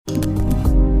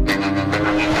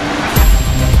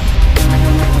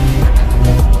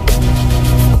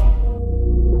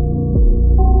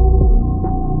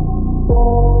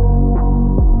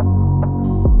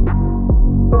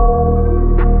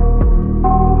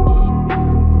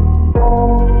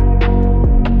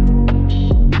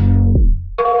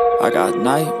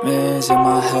nightmares in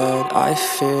my head, I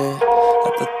fear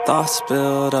that the thoughts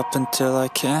build up until I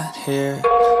can't hear,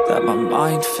 that my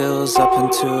mind fills up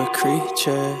into a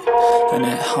creature, and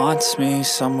it haunts me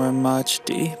somewhere much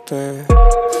deeper.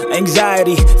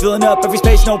 Anxiety, filling up every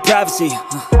space, no privacy.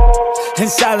 And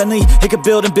silently, it could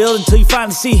build and build until you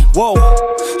finally see, whoa,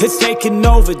 it's taking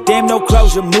over, damn no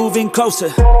closure, moving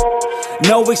closer.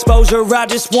 No exposure, I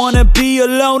just wanna be a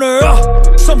loner.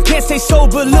 Some can't stay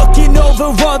sober, looking over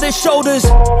all their shoulders,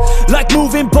 like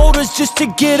moving boulders just to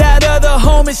get out of the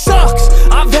home. It sucks,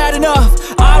 I've had enough,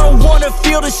 I don't wanna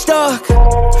feel stuck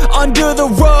under the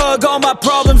rug, all my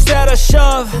problems that I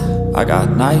shove. I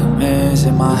got nightmares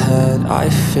in my head, I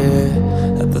fear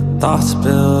that the thoughts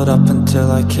build up until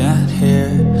I can't hear,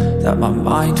 that my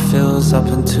mind fills up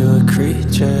into a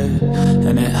creature,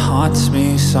 and it haunts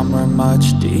me somewhere much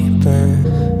deeper.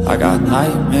 I got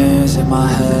nightmares in my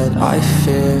head, I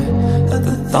fear that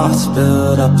the thoughts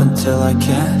build up until I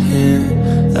can't hear,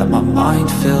 that my mind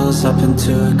fills up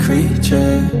into a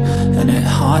creature, and it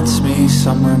haunts me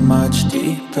somewhere much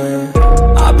deeper.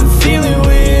 I've been feeling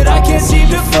weird, I can't seem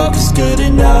to focus good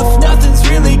enough, nothing's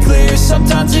really clear,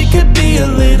 sometimes it could be a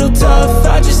little tough.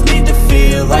 I just need to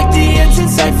feel like the end's in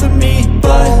sight for me,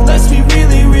 but let's be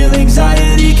really real,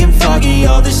 anxiety can foggy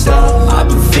all this stuff. I've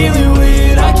been feeling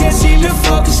weird, I can't seem to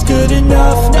focus good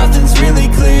enough, nothing's really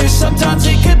clear, sometimes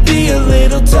it could be a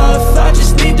little tough. I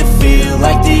just need to feel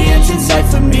like the end's in sight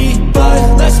for me,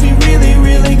 but let's be really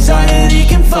real, anxiety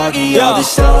can foggy all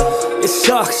this stuff. It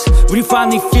sucks when you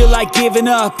finally feel like giving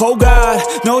up. Oh God,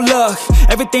 no luck,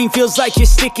 everything feels like you're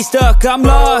sticky stuck. I'm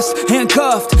lost,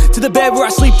 handcuffed to the bed where I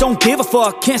sleep, don't give a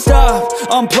fuck. Can't stop,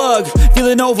 unplug,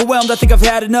 feeling overwhelmed, I think I've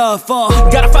had enough.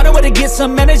 Gotta find a way to get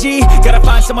some energy, gotta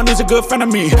find someone who's a good friend of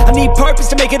me. I need purpose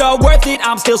to make it all worth it,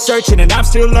 I'm still searching and I'm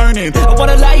still learning. I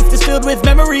want a life that's filled with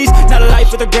memories, not a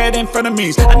life with regret in front of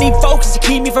me. I need focus to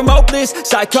keep me from hopeless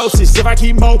psychosis if I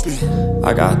keep moping.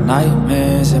 I got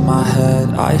nightmares in my head,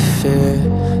 I fear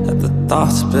that the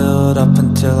thoughts build up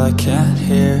until I can't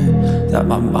hear, that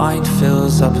my mind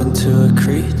fills up into a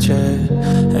creature,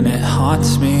 and it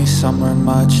haunts me somewhere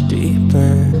much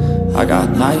deeper. I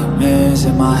got nightmares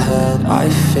in my head, I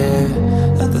fear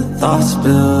that the thoughts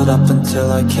build up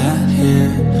until I can't hear,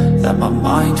 that my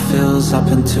mind fills up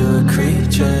into a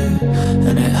creature,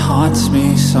 and it haunts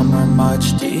me somewhere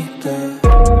much deeper.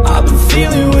 I've been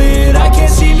feeling weird, I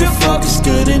can't seem to focus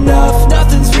good enough,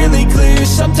 nothing's really clear,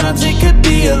 sometimes it could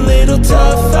be a little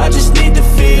tough. I just need to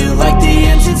feel like the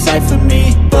end's in sight for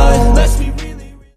me, but let's